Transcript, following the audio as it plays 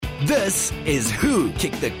This is Who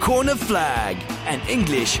Kicked the Corner Flag, an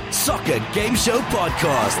English soccer game show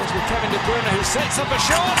podcast. It's with Kevin De Bruyne, who sets up a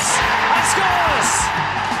shot and scores!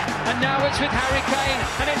 And now it's with Harry Kane,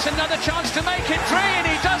 and it's another chance to make it three, and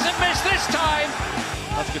he doesn't miss this time.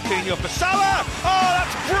 That's Coutinho for Salah. Oh,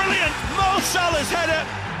 that's brilliant! Mo Salah's header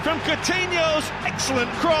from Coutinho's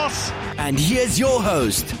excellent cross. And here's your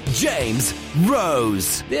host, James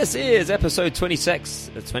Rose. This is episode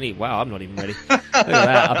 26. 20. Wow, I'm not even ready. Look at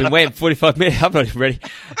that. I've been waiting 45 minutes. I'm not even ready.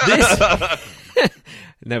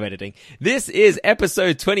 No editing. This is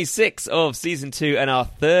episode 26 of season 2 and our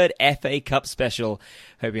third FA Cup special.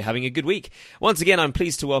 Hope you're having a good week. Once again, I'm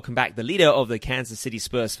pleased to welcome back the leader of the Kansas City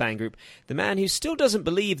Spurs fan group, the man who still doesn't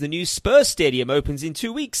believe the new Spurs stadium opens in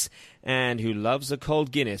 2 weeks, and who loves a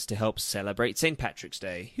cold Guinness to help celebrate St. Patrick's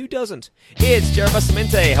Day. Who doesn't? It's Jared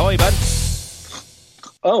Bustamante. How are you, bud?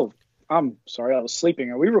 Oh, I'm sorry, I was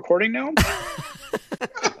sleeping. Are we recording now?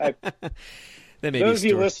 Those of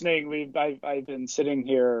you listening, I've been sitting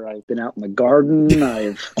here. I've been out in the garden.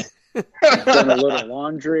 I've done a little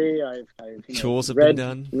laundry. Chores have been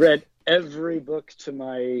done. Read every book to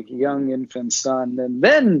my young infant son, and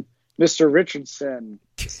then Mr. Richardson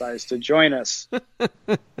decides to join us.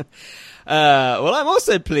 Well, I'm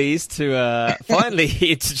also pleased to finally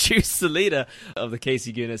introduce the leader of the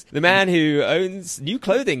KC Gooners, the man who owns new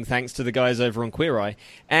clothing thanks to the guys over on Queer Eye,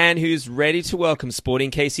 and who's ready to welcome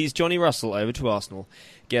Sporting KC's Johnny Russell over to Arsenal.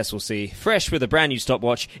 Guess we'll see. Fresh with a brand new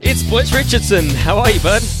stopwatch, it's Blitz Richardson. How are you,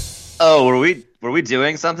 bud? Oh, were we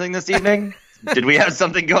doing something this evening? Did we have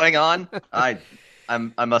something going on? I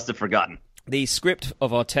must have forgotten. The script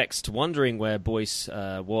of our text, wondering where Boyce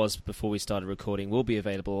was before we started recording, will be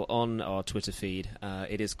available on our Twitter feed.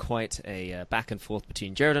 It is quite a back and forth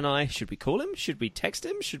between Jared and I. Should we call him? Should we text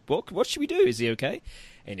him? What should we do? Is he okay?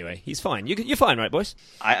 Anyway, he's fine. You're fine, right, Boyce?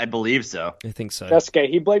 I believe so. I think so. That's okay.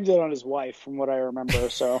 He blamed it on his wife, from what I remember.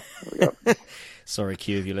 So there we go. Sorry,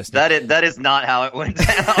 Q, if you're listening. That is not how it went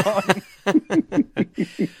down.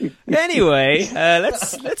 Anyway,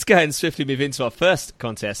 let's go ahead and swiftly move into our first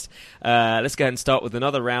contest. Let's go ahead and start with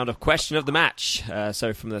another round of question of the match.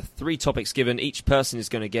 So from the 3 topics given, each person is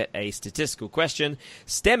going to get a statistical question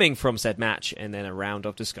stemming from said match, and then a round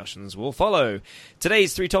of discussions will follow.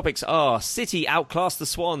 Today's 3 topics are: City outclassed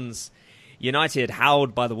the Swans, United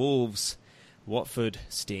howled by the Wolves, Watford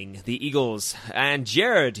sting the Eagles. And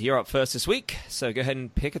Jared, you're up first this week, so go ahead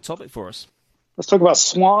and pick a topic for us. Let's talk about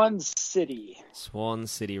Swan City. Swan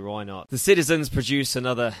City, why not? The Citizens produce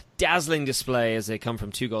another dazzling display as they come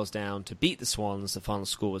from 2 goals down to beat the Swans. The final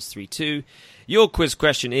score was 3-2. Your quiz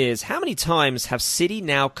question is, how many times have City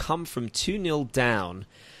now come from 2-0 down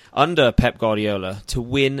under Pep Guardiola to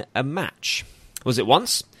win a match? Was it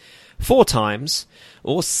once, 4 times,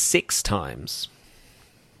 or 6 times?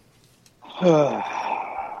 4.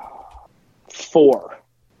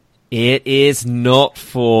 It is not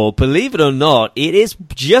 4. Believe it or not, it is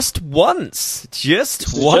just once.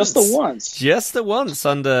 Just the once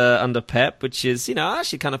under Pep, which is, I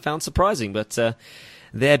actually kind of found surprising, but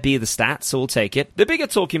there be the stats, I'll take it. The bigger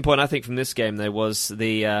talking point, I think, from this game, though, was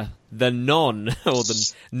the non-VAR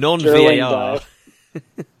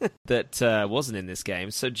that wasn't in this game.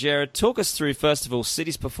 So, Jared, talk us through, first of all,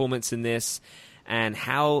 City's performance in this and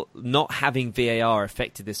how not having VAR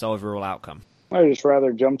affected this overall outcome. I'd just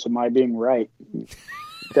rather jump to my being right.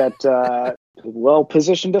 That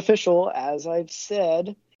well-positioned official, as I've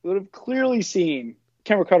said, would have clearly seen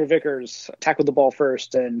Cameron Carter-Vickers tackled the ball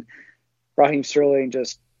first and Raheem Sterling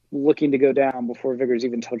just looking to go down before Vickers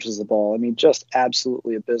even touches the ball. I mean, just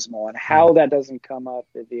absolutely abysmal. And how that doesn't come up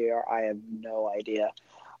at VAR, I have no idea.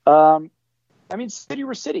 City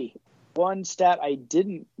were City. One stat I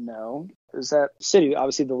didn't know is that City,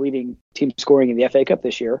 obviously the leading team scoring in the FA Cup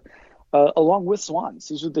this year, along with Swans.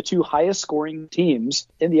 These were the 2 highest scoring teams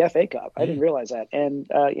in the FA Cup. I didn't realize that. And,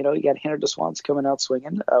 you got Hannah de Swans coming out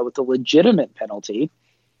swinging with a legitimate penalty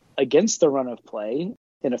against the run of play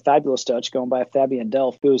in a fabulous touch going by Fabian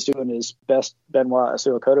Delph, who was doing his best Benoit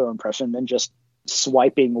Asuakoto impression and just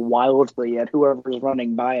swiping wildly at whoever's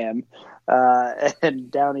running by him.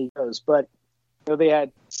 And down he goes. But they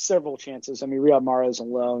had several chances. I mean, Riyad Mahrez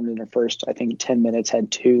alone in the first, 10 minutes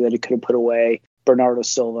had 2 that he could have put away. Bernardo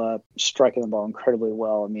Silva striking the ball incredibly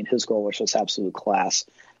well. I mean, his goal was just absolute class.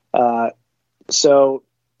 So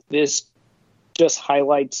this just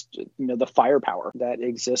highlights, the firepower that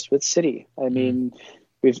exists with City. I mean,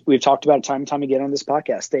 we've talked about it time and time again on this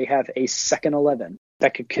podcast. They have a second 11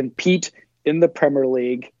 that could compete in the Premier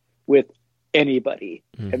League with anybody.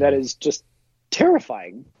 And that is just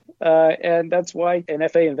terrifying. And that's why an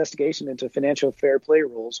FA investigation into financial fair play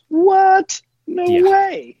rules. What? No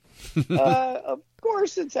way. Of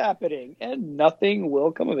course it's happening, and nothing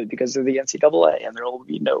will come of it because they're the NCAA, and there will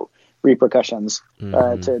be no repercussions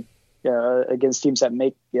against teams that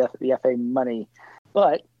make the FA money.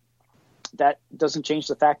 But that doesn't change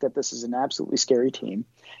the fact that this is an absolutely scary team.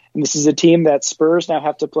 And this is a team that Spurs now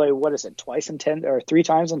have to play, three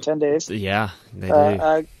times in 10 days? Yeah, they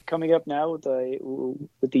do. Coming up now with the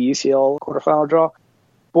UCL quarterfinal draw.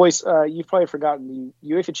 Boys, you've probably forgotten the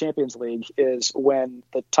UEFA Champions League is when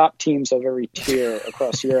the top teams of every tier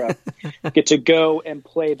across Europe get to go and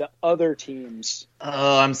play the other teams.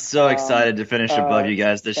 Oh, I'm so excited to finish above you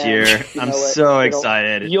guys this year. I'm so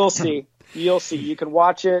excited. You'll see. You can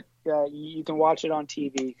watch it. You can watch it on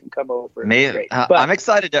TV. You can come over. I'm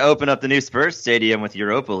excited to open up the new Spurs stadium with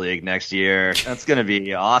Europa League next year. That's going to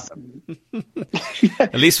be awesome.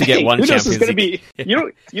 At least we get one Champions League. You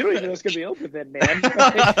don't even know it's going to be open then, man.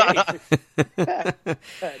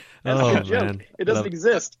 That's a good joke. Man. It doesn't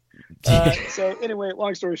exist. So anyway,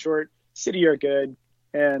 long story short, City are good.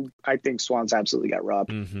 And I think Swans absolutely got robbed.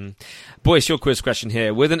 Mm-hmm. Boys, your quiz question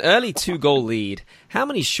here. With an early 2-goal lead, how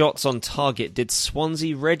many shots on target did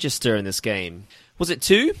Swansea register in this game? Was it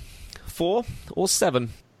 2, 4, or 7?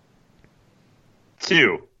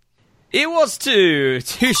 2. It was 2.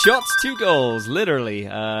 2 shots, 2 goals. Literally,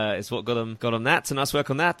 is what got them that. So nice work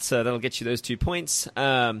on that. That'll get you those 2 points.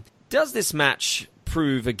 Does this match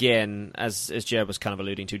prove again, as Jared was kind of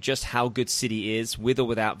alluding to, just how good City is with or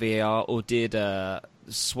without VAR, or did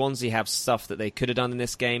Swansea have stuff that they could have done in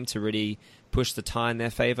this game to really push the tie in their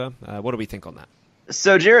favour? What do we think on that?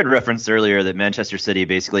 So Jared referenced earlier that Manchester City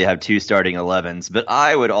basically have 2 starting 11s, but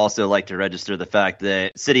I would also like to register the fact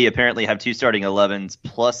that City apparently have 2 starting 11s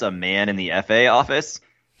plus a man in the FA office.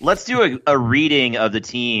 Let's do a reading of the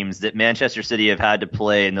teams that Manchester City have had to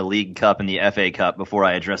play in the League Cup and the FA Cup before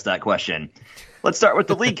I address that question. Let's start with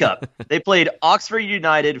the League Cup. They played Oxford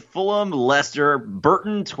United, Fulham, Leicester,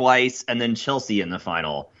 Burton twice, and then Chelsea in the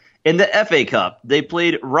final. In the FA Cup, they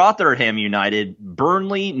played Rotherham United,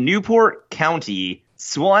 Burnley, Newport County,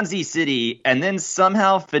 Swansea City, and then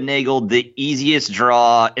somehow finagled the easiest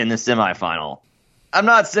draw in the semifinal. I'm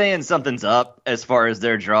not saying something's up as far as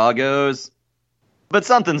their draw goes, but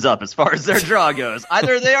something's up as far as their draw goes.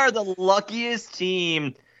 Either they are the luckiest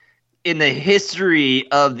team in the history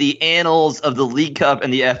of the annals of the League Cup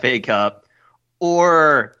and the FA Cup,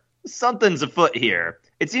 or something's afoot here.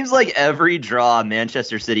 It seems like every draw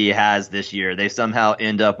Manchester City has this year, they somehow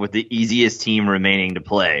end up with the easiest team remaining to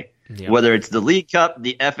play. Yep. Whether it's the League Cup,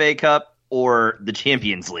 the FA Cup, or the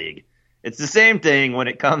Champions League. It's the same thing when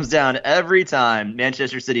it comes down every time.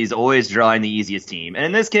 Manchester City is always drawing the easiest team. And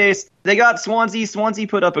in this case, they got Swansea. Swansea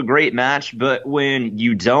put up a great match, but when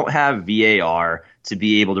you don't have VAR to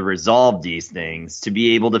be able to resolve these things, to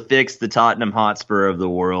be able to fix the Tottenham Hotspur of the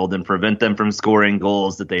world and prevent them from scoring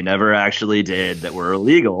goals that they never actually did that were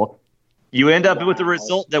illegal, you end up with a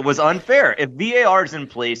result that was unfair. If VAR is in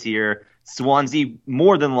place here, Swansea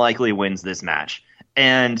more than likely wins this match.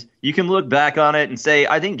 And you can look back on it and say,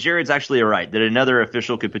 I think Jared's actually right, that another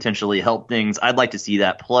official could potentially help things. I'd like to see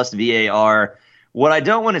that, plus VAR. What I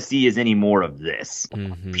don't want to see is any more of this.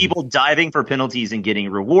 Mm-hmm. People diving for penalties and getting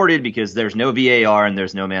rewarded because there's no VAR and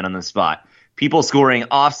there's no man on the spot. People scoring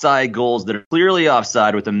offside goals that are clearly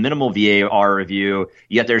offside with a minimal VAR review,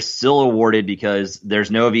 yet they're still awarded because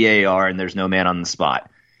there's no VAR and there's no man on the spot.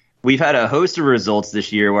 We've had a host of results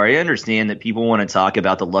this year where I understand that people want to talk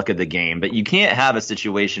about the luck of the game, but you can't have a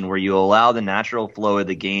situation where you allow the natural flow of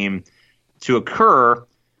the game to occur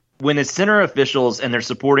when the center officials and their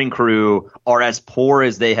supporting crew are as poor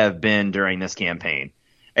as they have been during this campaign.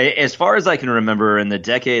 As far as I can remember, in the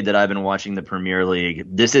decade that I've been watching the Premier League,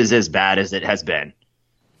 this is as bad as it has been.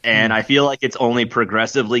 And I feel like it's only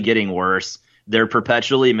progressively getting worse. They're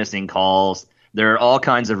perpetually missing calls. There are all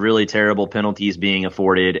kinds of really terrible penalties being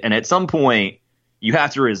afforded. And at some point, you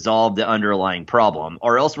have to resolve the underlying problem,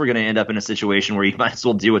 or else we're going to end up in a situation where you might as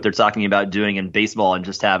well do what they're talking about doing in baseball and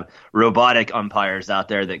just have robotic umpires out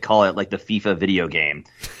there that call it like the FIFA video game.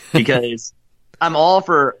 Because I'm all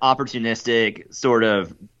for opportunistic sort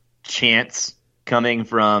of chance coming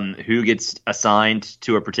from who gets assigned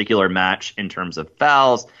to a particular match in terms of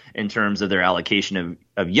fouls, in terms of their allocation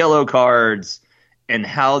of yellow cards, and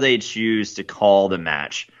how they choose to call the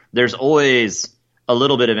match. There's always a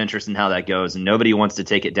little bit of interest in how that goes, and nobody wants to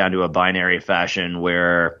take it down to a binary fashion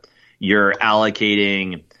where you're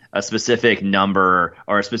allocating a specific number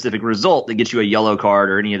or a specific result that gets you a yellow card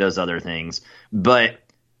or any of those other things. But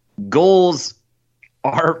goals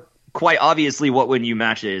are quite obviously what win you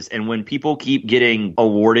matches, and when people keep getting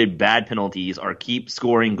awarded bad penalties or keep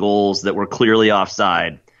scoring goals that were clearly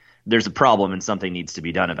offside, there's a problem and something needs to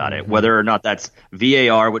be done about it. Whether or not that's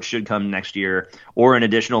VAR, which should come next year, or an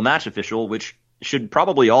additional match official, which should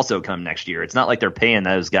probably also come next year. It's not like they're paying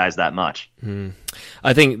those guys that much.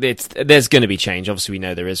 I think there's going to be change. Obviously, we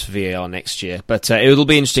know there is for VAR next year, but it'll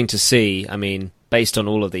be interesting to see. I mean, based on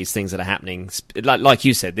all of these things that are happening, like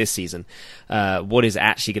you said, this season, what is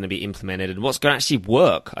actually going to be implemented and what's going to actually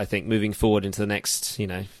work, I think, moving forward into the next,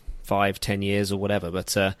 5-10 years or whatever.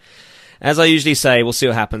 But as I usually say, we'll see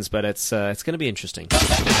what happens, but it's going to be interesting.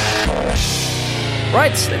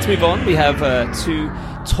 Right, let's move on. We have 2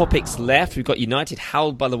 topics left. We've got United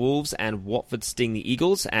howled by the Wolves and Watford sting the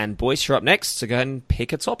Eagles. And Boyce, you're up next, so go ahead and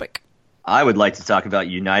pick a topic. I would like to talk about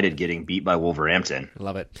United getting beat by Wolverhampton.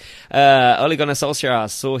 Love it. Ole Gunnar Solskjaer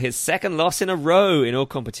saw his second loss in a row in all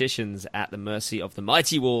competitions at the mercy of the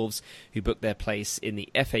mighty Wolves, who booked their place in the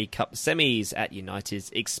FA Cup semis at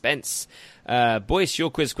United's expense. Boyce,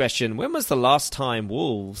 your quiz question. When was the last time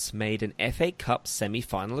Wolves made an FA Cup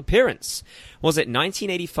semi-final appearance? Was it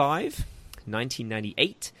 1985,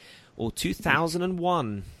 1998, or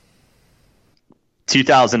 2001?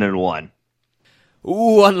 2001.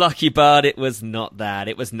 Ooh, unlucky, but it was not that.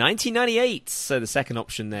 It was 1998, so the second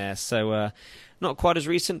option there. So not quite as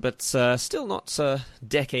recent, but still not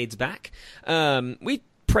decades back. We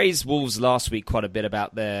praised Wolves last week quite a bit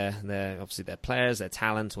about their obviously their players, their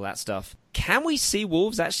talent, all that stuff. Can we see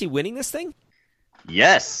Wolves actually winning this thing?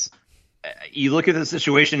 Yes. You look at the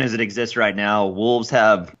situation as it exists right now. Wolves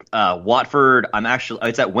have Watford.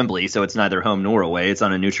 It's at Wembley, so it's neither home nor away. It's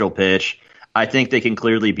on a neutral pitch. I think they can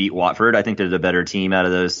clearly beat Watford. I think they're the better team out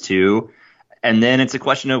of those two. And then it's a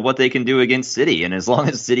question of what they can do against City. And as long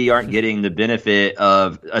as City aren't getting the benefit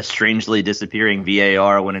of a strangely disappearing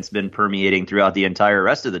VAR when it's been permeating throughout the entire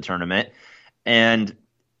rest of the tournament. And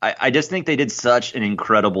I just think they did such an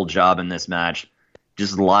incredible job in this match,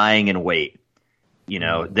 just lying in wait.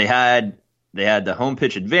 They had the home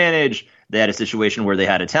pitch advantage. They had a situation where they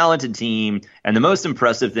had a talented team. And the most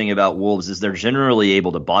impressive thing about Wolves is they're generally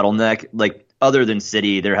able to bottleneck. Like, other than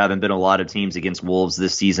City, there haven't been a lot of teams against Wolves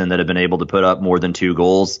this season that have been able to put up more than 2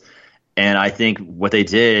 goals. And I think what they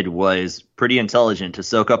did was pretty intelligent to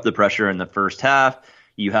soak up the pressure in the first half.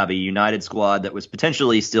 You have a United squad that was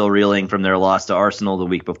potentially still reeling from their loss to Arsenal the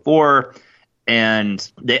week before. And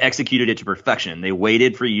they executed it to perfection. They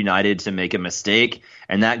waited for United to make a mistake.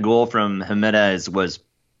 And that goal from Jimenez was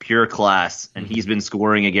pure class, and he's been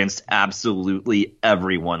scoring against absolutely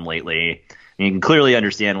everyone lately. And you can clearly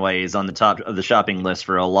understand why he's on the top of the shopping list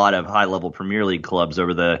for a lot of high-level Premier League clubs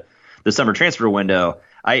over the summer transfer window.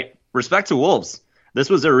 Respect to Wolves. This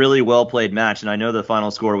was a really well-played match, and I know the final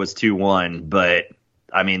score was 2-1, but,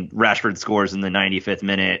 I mean, Rashford scores in the 95th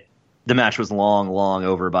minute. The match was long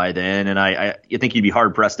over by then, and I think you'd be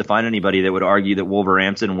hard-pressed to find anybody that would argue that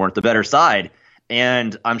Wolverhampton weren't the better side.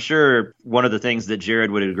 And I'm sure one of the things that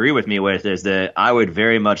Jared would agree with me with is that I would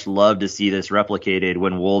very much love to see this replicated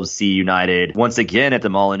when Wolves see United once again at the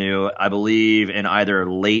Molineux, I believe in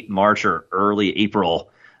either late March or early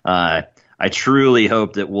April. I truly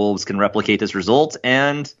hope that Wolves can replicate this result.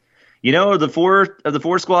 And, the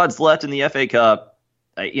four squads left in the FA Cup,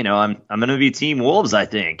 I'm going to be Team Wolves, I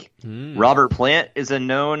think. Robert Plant is a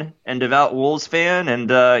known and devout Wolves fan, and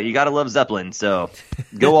you got to love Zeppelin. So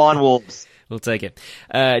go on, Wolves. We'll take it.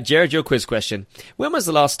 Jared, your quiz question. When was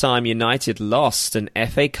the last time United lost an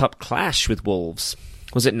FA Cup clash with Wolves?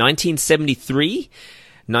 Was it 1973,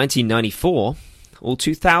 1994, or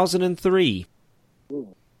 2003?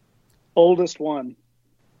 Oldest one.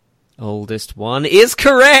 Oldest one is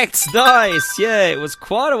correct. Nice. Yeah, it was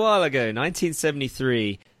quite a while ago,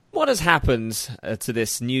 1973. What has happened to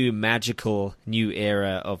this magical new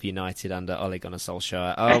era of United under Ole Gunnar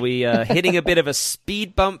Solskjaer? Are we hitting a bit of a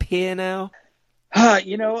speed bump here now? I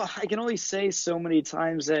can only say so many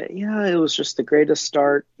times that, it was just the greatest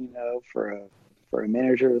start, for a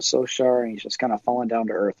manager of Solskjaer, and he's just kind of fallen down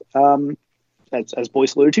to earth. As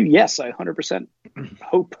Boyce alluded to, yes, I 100%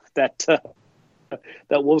 hope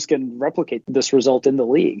that Wolves can replicate this result in the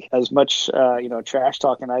league. As much, trash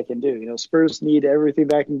talking I can do. Spurs need everything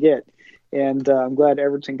that I can get. And I'm glad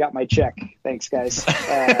Everton got my check. Thanks, guys.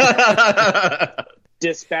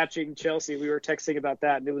 Dispatching Chelsea, we were texting about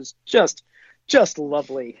that, and it was just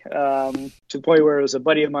lovely, to the point where it was a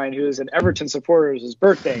buddy of mine who is an Everton supporter. It was his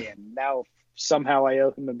birthday, and now somehow I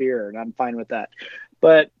owe him a beer, and I'm fine with that.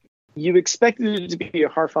 But you expected it to be a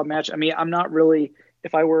hard-fought match. I mean, I'm not really,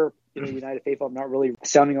 if I were United faithful, I'm not really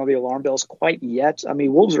sounding all the alarm bells quite yet. I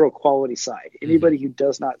mean, Wolves are a quality side. Anybody who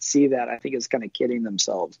does not see that, I think, is kind of kidding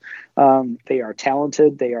themselves. They are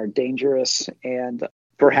talented, they are dangerous, and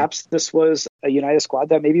perhaps this was a United squad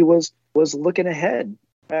that maybe was looking ahead.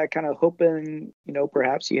 kind of hoping,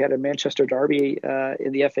 perhaps you had a Manchester derby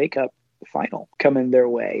in the FA Cup final coming their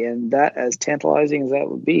way. And that, as tantalizing as that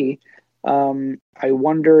would be, I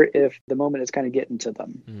wonder if the moment is kind of getting to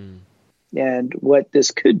them. And what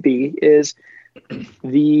this could be is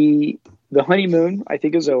the honeymoon, I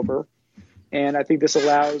think, is over. And I think this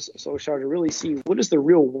allows Solskjaer to really see what is the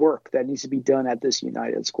real work that needs to be done at this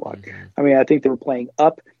United squad. I mean, I think they were playing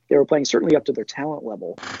certainly up to their talent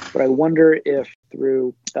level. But I wonder if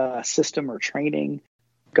through system or training,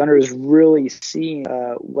 Gunnar is really seeing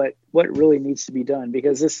what really needs to be done,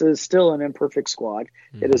 because this is still an imperfect squad.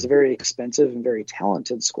 It is a very expensive and very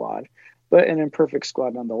talented squad, but an imperfect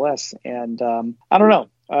squad nonetheless. And I don't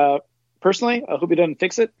know. Personally, I hope he doesn't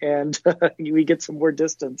fix it and we get some more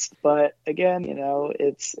distance. But again,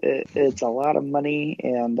 it's a lot of money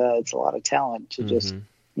and it's a lot of talent to just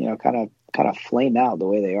kind of flame out the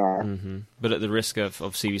way they are. But at the risk of,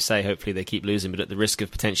 obviously we say hopefully they keep losing, but at the risk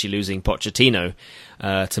of potentially losing Pochettino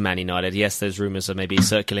to Man United. Yes, those rumours are maybe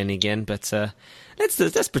circling again, but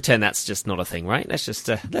let's pretend that's just not a thing, right? Let's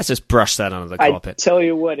just brush that under the carpet. I tell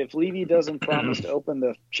you what, if Levy doesn't promise to open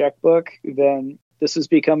the checkbook, then this is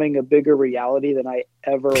becoming a bigger reality than I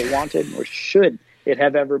ever wanted or should it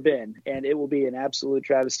have ever been. And it will be an absolute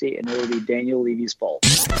travesty, and it will be Daniel Levy's fault.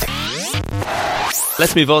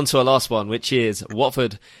 Let's move on to our last one, which is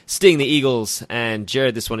Watford sting the Eagles. And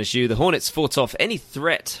Jared, this one is you. The Hornets fought off any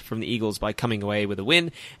threat from the Eagles by coming away with a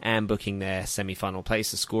win and booking their semi-final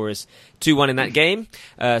place. The score is 2-1 in that game.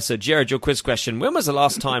 So Jared, your quiz question. When was the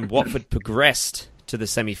last time Watford progressed to the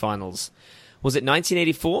semi-finals? Was it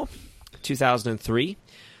 1984, 2003,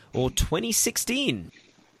 or 2016?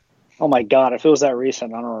 Oh my God, if it was that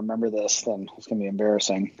recent, I don't remember this, then it's going to be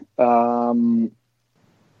embarrassing.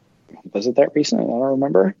 Was it that recent? I don't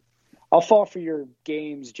remember. I'll fall for your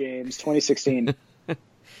games, James. 2016.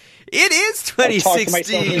 It is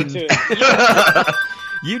 2016.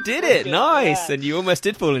 You did it. Nice. And you almost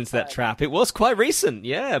did fall into that trap. It was quite recent.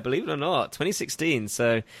 Yeah, believe it or not. 2016.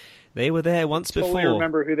 So they were there once before. I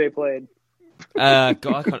remember who they played. God,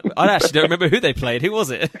 I actually don't remember who they played. Who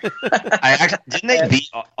was it? Didn't they beat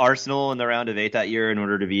Arsenal in the round of 8 that year in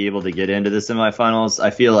order to be able to get into the semifinals?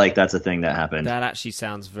 I feel like that's a thing that happened. That actually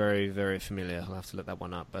sounds very, very familiar. I'll have to look that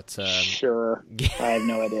one up. But sure, I have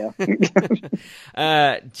no idea.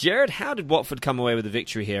 Jared, how did Watford come away with the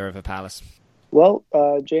victory here over Palace? Well,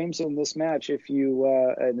 James, in this match, if you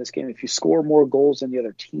score more goals than the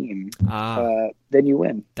other team, then you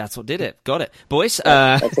win. That's what did it. Got it, boys.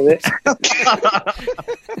 That's it.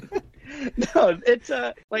 No, it's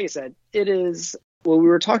like I said, it is. Well, we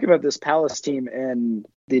were talking about this Palace team and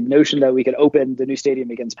the notion that we could open the new stadium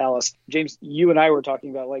against Palace. James, you and I were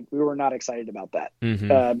talking about we were not excited about that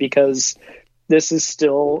because this is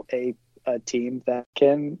still a team that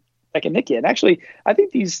can nick you. And actually, I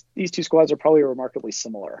think these two squads are probably remarkably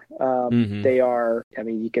similar. They are,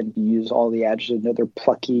 you can use all the adjectives, they're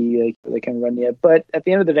plucky, they can run you. But at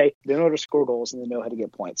the end of the day, they know how to score goals and they know how to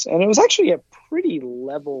get points. And it was actually a pretty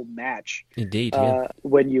level match. Indeed,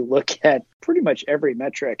 when you look at pretty much every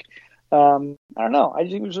metric. I don't know. I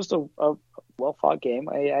think it was just a well-fought game.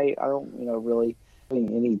 I don't, really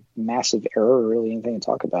any massive error or really anything to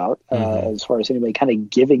talk about as far as anybody kind of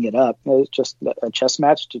giving it up. It was just a chess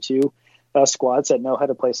match to two squads that know how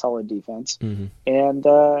to play solid defense and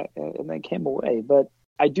they came away. But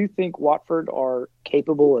I do think Watford are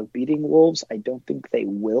capable of beating Wolves. I don't think they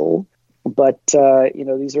will. But,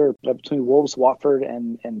 these are between Wolves, Watford,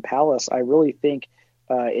 and Palace. I really think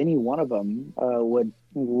any one of them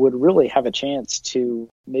would really have a chance to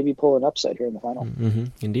maybe pull an upset here in the final.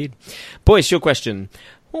 Indeed. Boys, your question.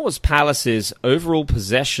 What was Palace's overall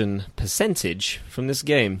possession percentage from this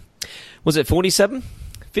game? Was it 47,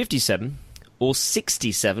 57, or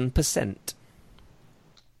 67%?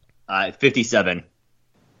 57.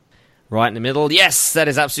 Right in the middle. Yes, that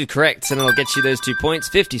is absolutely correct. And I'll get you those 2 points.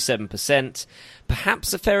 57%.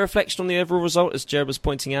 Perhaps a fair reflection on the overall result, as Jared was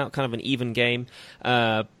pointing out, kind of an even game.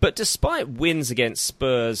 But despite wins against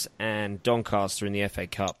Spurs and Doncaster in the FA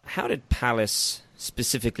Cup, how did Palace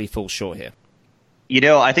specifically fall short here?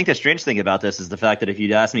 I think the strange thing about this is the fact that if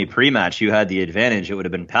you'd asked me pre-match who had the advantage, it would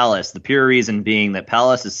have been Palace. The pure reason being that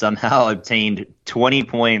Palace has somehow obtained 20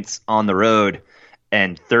 points on the road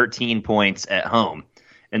and 13 points at home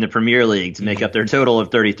in the Premier League to make up their total of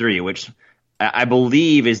 33, which I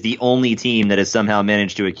believe is the only team that has somehow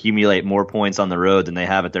managed to accumulate more points on the road than they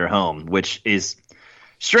have at their home, which is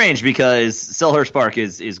strange because Selhurst Park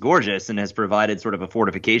is gorgeous and has provided sort of a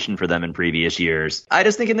fortification for them in previous years. I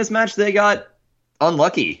just think in this match they got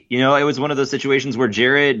unlucky. It was one of those situations where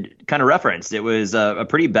Jared kind of referenced. It was a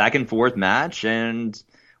pretty back and forth match, and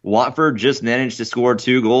Watford just managed to score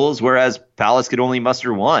 2 goals, whereas Palace could only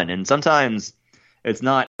muster 1. And sometimes it's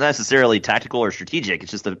not necessarily tactical or strategic.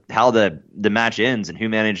 It's just how the match ends and who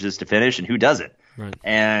manages to finish and who doesn't. Right.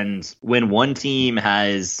 And when one team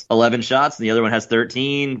has 11 shots and the other one has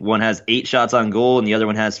 13, one has 8 shots on goal and the other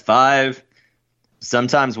one has 5,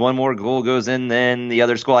 sometimes one more goal goes in than the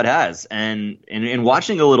other squad has. And in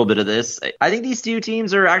watching a little bit of this, I think these two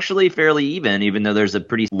teams are actually fairly even though there's a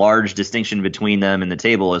pretty large distinction between them in the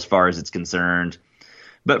table as far as it's concerned.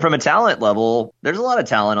 But from a talent level, there's a lot of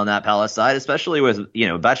talent on that Palace side, especially with,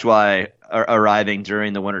 Batshuayi arriving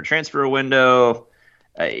during the winter transfer window.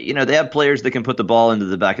 They have players that can put the ball into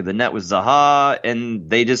the back of the net with Zaha, and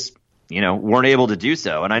they just, weren't able to do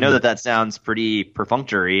so. And I know that sounds pretty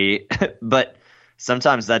perfunctory, but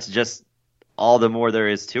sometimes that's just all the more there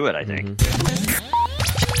is to it, I think.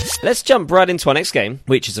 Let's jump right into our next game,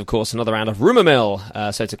 which is, of course, another round of Rumour Mill.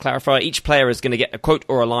 So to clarify, each player is going to get a quote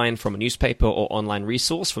or a line from a newspaper or online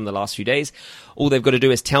resource from the last few days. All they've got to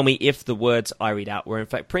do is tell me if the words I read out were in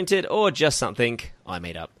fact printed or just something I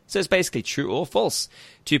made up. So it's basically true or false.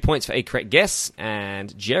 2 points for a correct guess.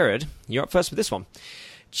 And Jared, you're up first with this one.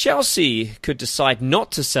 Chelsea could decide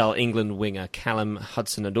not to sell England winger Callum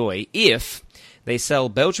Hudson-Odoi if they sell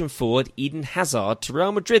Belgian forward Eden Hazard to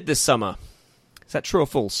Real Madrid this summer. Is that true or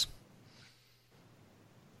false?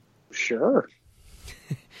 Sure.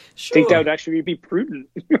 Sure. I think that would actually be prudent.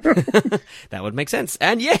 That would make sense.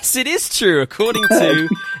 And yes, it is true, according to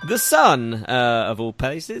The Sun, of all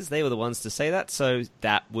places. They were the ones to say that, so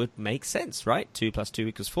that would make sense, right? 2 +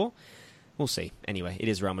 2 = 4. We'll see. Anyway, it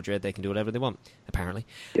is Real Madrid. They can do whatever they want, apparently.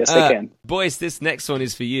 Yes, they can. Boys, this next one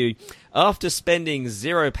is for you. After spending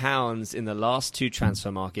 £0 in the last 2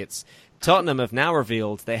 transfer markets, Tottenham have now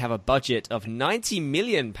revealed they have a budget of £90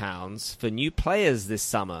 million for new players this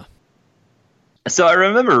summer. So I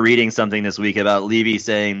remember reading something this week about Levy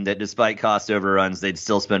saying that despite cost overruns, they'd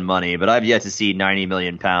still spend money, but I've yet to see £90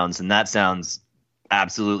 million, and that sounds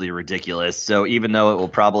absolutely ridiculous. So even though it will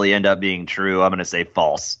probably end up being true, I'm going to say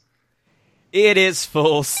false. It is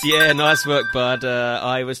false. Yeah, nice work, bud.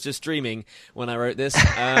 I was just dreaming when I wrote this.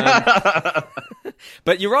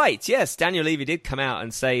 But you're right. Yes, Daniel Levy did come out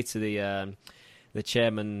and say to the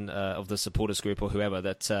chairman of the supporters group or whoever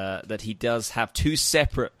that he does have 2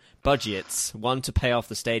 separate budgets, one to pay off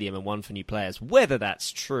the stadium and one for new players. Whether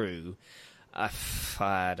that's true, I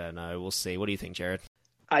don't know. We'll see. What do you think, Jared?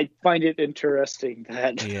 I find it interesting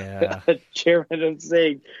that Yeah. a chairman is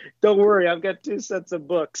saying, don't worry, I've got 2 sets of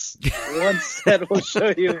books. One set will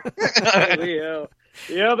show you Leo.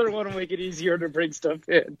 The other one will make it easier to bring stuff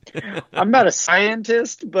in. I'm not a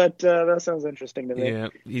scientist, but that sounds interesting to me. Yeah,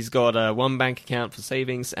 he's got one bank account for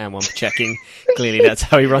savings and one for checking. Clearly, that's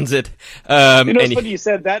how he runs it. It's funny you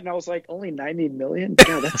said that, and I was like, only $90 million?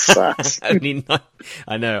 God, that sucks.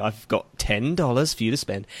 I know, I've got $10 for you to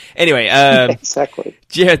spend. Anyway, exactly.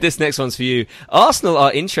 Jared, this next one's for you. Arsenal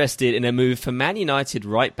are interested in a move for Man United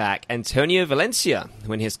right back Antonio Valencia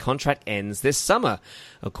when his contract ends this summer,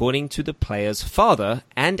 according to the player's father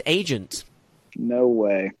and agent. No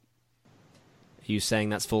way. Are you saying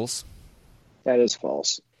that's false? That is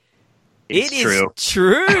false. It's true.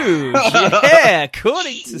 True. Yeah,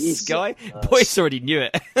 according to Jesus. Sky. Boys already knew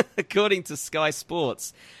it. According to Sky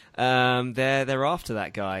Sports, they're after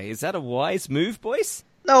that guy. Is that a wise move, boys?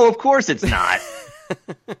 No, of course it's not.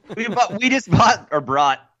 we just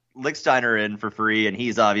brought Lichtsteiner in for free, and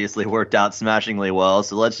he's obviously worked out smashingly well.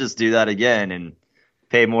 So let's just do that again and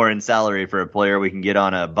pay more in salary for a player we can get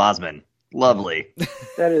on a Bosman. Lovely.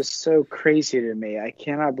 That is so crazy to me. I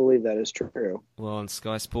cannot believe that is true. Well, and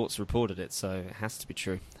Sky Sports reported it, so it has to be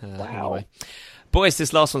true. Wow. Anyway. Boys,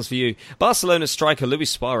 this last one's for you. Barcelona striker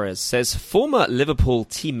Luis Suarez says former Liverpool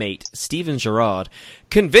teammate Steven Gerrard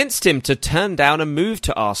convinced him to turn down a move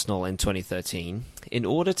to Arsenal in 2013 in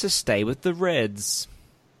order to stay with the Reds.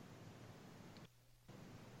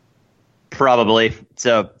 Probably.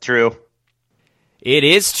 So, true. It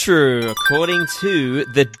is true, according to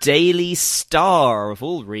the Daily Star of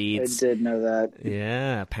all reads. I did know that.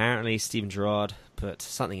 Yeah, apparently Steven Gerrard put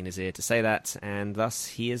something in his ear to say that, and thus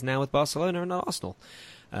he is now with Barcelona and not Arsenal.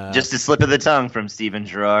 Just a slip of the tongue from Steven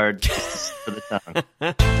Gerrard. Just a slip of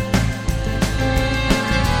the tongue.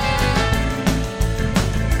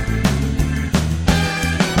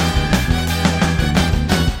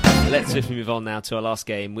 Let's swiftly move on now to our last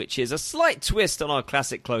game, which is a slight twist on our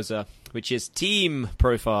classic closer, which is Team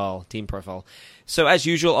Profile. Team Profile. So as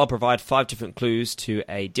usual, I'll provide 5 different clues to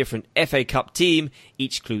a different FA Cup team,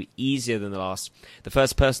 each clue easier than the last. The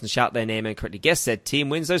first person to shout their name and correctly guess said team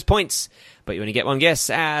wins those points, but you only get one guess,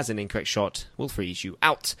 as an incorrect shot will freeze you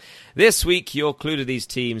out. This week, your clue to these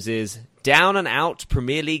teams is down and out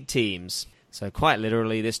Premier League teams. So quite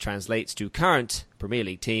literally, this translates to current Premier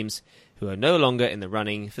League teams who are no longer in the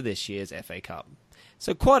running for this year's FA Cup.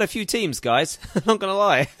 So quite a few teams, guys. I'm not going to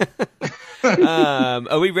lie.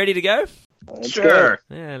 Are we ready to go? Sure.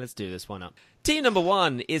 Yeah, let's do this. Why not? Team number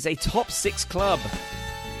 1 is a top 6 club.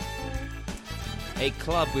 A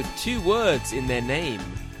club with 2 words in their name.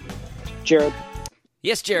 Jared.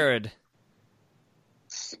 Yes, Jared.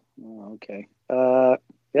 Oh, okay.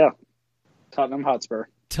 Tottenham Hotspur.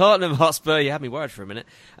 Tottenham Hotspur. You had me worried for a minute.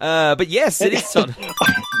 But yes, it is Tottenham.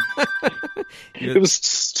 It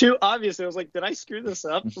was too obvious. I was like, did I screw this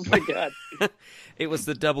up? Oh my God. It was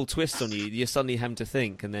the double twist on you. You're suddenly having to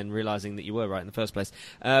think and then realising that you were right in the first place.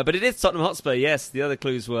 But it is Tottenham Hotspur, yes. The other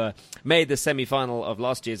clues were made the semi-final of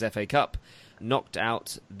last year's FA Cup, knocked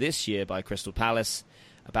out this year by Crystal Palace,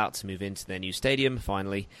 about to move into their new stadium,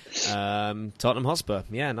 finally. Tottenham Hotspur.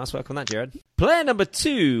 Yeah, nice work on that, Jared. Team number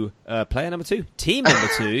 2,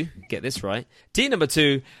 get this right. Team number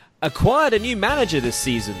 2 acquired a new manager this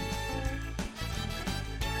season.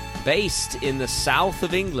 Based in the south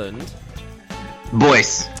of England.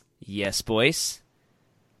 Boyce. Yes, Boyce.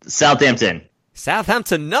 Southampton.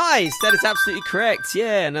 Southampton, nice! That is absolutely correct.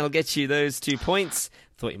 Yeah, and that'll get you those 2 points.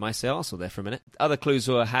 Thought you might say Arsenal there for a minute. Other clues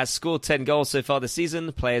were has scored 10 goals so far this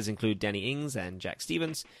season. Players include Danny Ings and Jack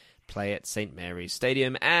Stevens. Play at St Mary's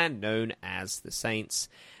Stadium and known as the Saints.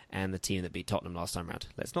 And the team that beat Tottenham last time round.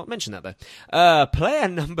 Let's not mention that though.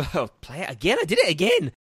 Player again? I did it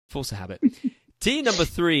again! Force a habit. Team number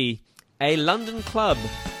 3, a London club.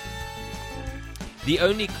 The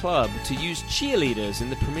only club to use cheerleaders in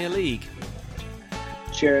the Premier League.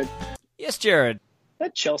 Jared. Yes, Jared. Is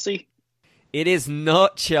that Chelsea? It is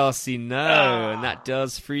not Chelsea, no, and that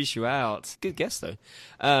does freeze you out. Good guess, though.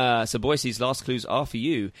 So Boise's last clues are for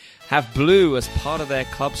you. Have blue as part of their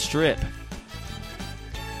club strip.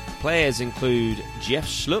 Players include Jeff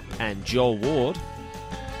Schlupp and Joel Ward,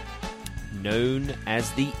 known as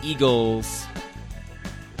the Eagles.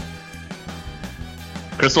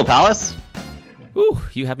 Crystal Palace? Ooh,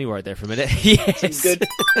 you had me worried there for a minute. Yes. That's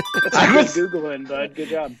some good Googling, bud. Good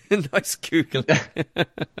job. Nice Googling.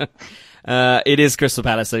 It is Crystal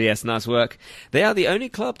Palace, so yes, nice work. They are the only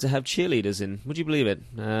club to have cheerleaders in. Would you believe it?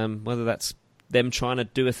 Whether that's them trying to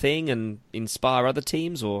do a thing and inspire other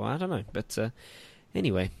teams, or I don't know. But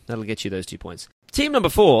anyway, that'll get you those 2 points. Team number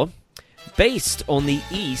 4, based on the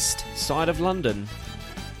east side of London.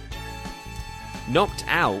 Knocked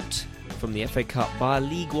out from the FA Cup by a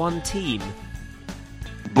League One team.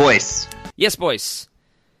 Boyce. Yes, Boyce.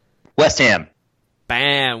 West Ham.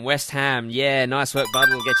 Bam, West Ham. Yeah, nice work, bud.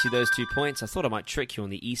 We'll get you those 2 points. I thought I might trick you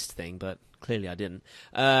on the East thing, but clearly I didn't.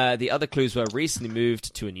 The other clues were recently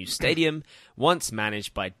moved to a new stadium, once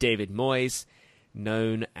managed by David Moyes,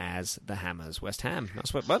 known as the Hammers. West Ham.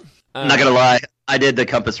 Nice work, bud. I'm not going to lie. I did the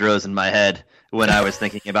compass rose in my head when I was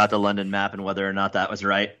thinking about the London map and whether or not that was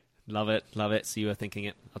right. Love it, love it. So you were thinking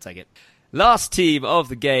it. I'll take it. Last team of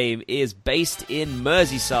the game is based in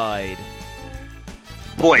Merseyside.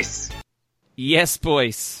 Boyce. Yes,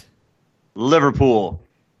 Boyce. Liverpool.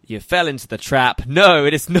 You fell into the trap. No,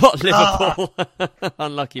 it is not Liverpool.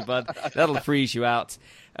 Unlucky, bud. That'll freeze you out.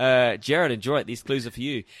 Jared, enjoy it. These clues are for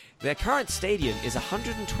you. Their current stadium is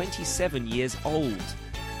 127 years old.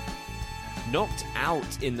 Knocked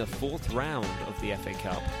out in the 4th round of the FA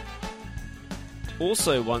Cup.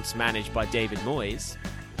 Also once managed by David Moyes.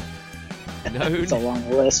 It's a long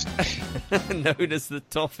list. Known as the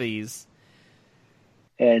Toffees.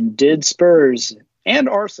 And did Spurs and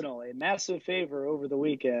Arsenal a massive favor over the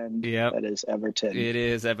weekend. Yep. That is Everton. It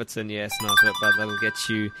is Everton, yes. Nice work, bud. That'll get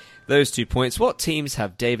you those 2 points. What teams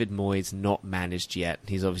have David Moyes not managed yet?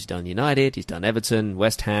 He's obviously done United, he's done Everton,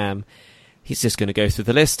 West Ham. He's just going to go through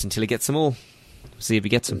the list until he gets them all. See if he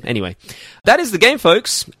gets them. Anyway, that is the game,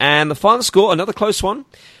 folks. And the final score, another close one.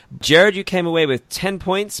 Jared, you came away with 10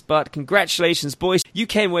 points, but congratulations, boys. You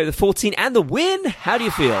came away with 14 and the win. How do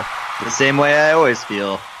you feel? The same way I always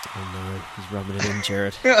feel. Oh, no. He's rubbing it in,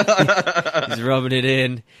 Jared. He's rubbing it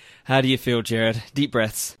in. How do you feel, Jared? Deep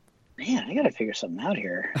breaths. Man, I got to figure something out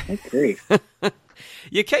here. Good grief.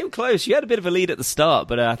 You came close. You had a bit of a lead at the start,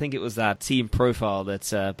 but I think it was that team profile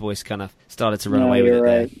that Boyce kind of started to run away with it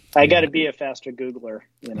right. there. I got to be a faster Googler,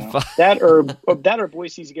 that or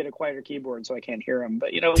Boise's to get a quieter keyboard so I can't hear him.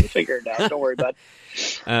 But we'll figure it out. Don't worry, bud.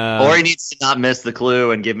 Or he needs to not miss the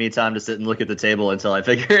clue and give me time to sit and look at the table until I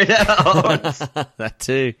figure it out. That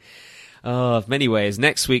too. Oh, many ways.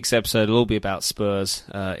 Next week's episode will all be about Spurs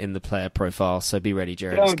in the player profile, so be ready,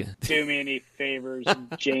 Jared. Don't do me any favors,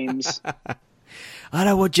 James. I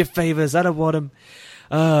don't want your favors. I don't want them.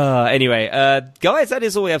 Anyway, guys, that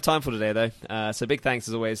is all we have time for today, though. So big thanks,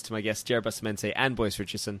 as always, to my guests, Jared Bustamante and Boyce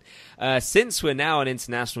Richardson. Since we're now on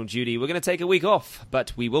international duty, we're going to take a week off,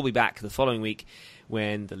 but we will be back the following week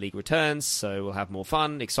when the league returns, so we'll have more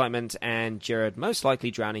fun, excitement, and Jared most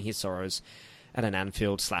likely drowning his sorrows at an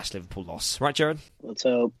Anfield/Liverpool loss. Right, Jared? Let's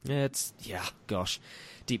hope. Gosh.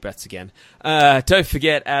 Deep breaths again. Don't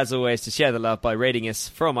forget, as always, to share the love by rating us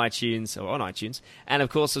from iTunes or on iTunes, and of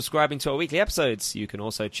course subscribing to our weekly episodes. You can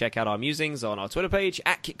also check out our musings on our Twitter page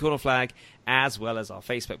at KickCornerFlag, as well as our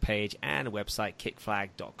Facebook page and website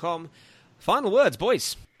kickflag.com. Final words,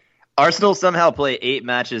 boys. Arsenal somehow play 8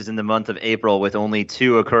 matches in the month of April with only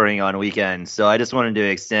 2 occurring on weekends. So I just wanted to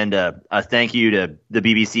extend a thank you to the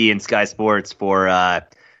BBC and Sky Sports for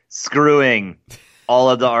screwing all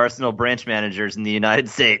of the Arsenal branch managers in the United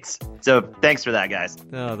States. So thanks for that, guys.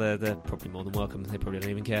 Oh, they're probably more than welcome. They probably don't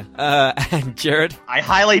even care. And Jared? I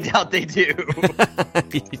highly doubt they do.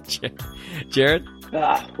 Jared?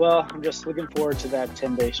 Well, I'm just looking forward to that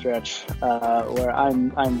 10-day stretch where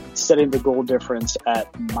I'm setting the goal difference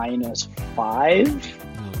at -5.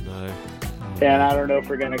 Oh, no. And I don't know if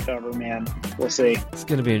we're going to cover, man. We'll see. It's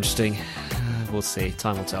going to be interesting. We'll see.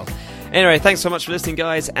 Time will tell. Anyway, thanks so much for listening,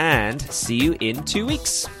 guys, and see you in 2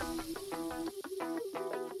 weeks.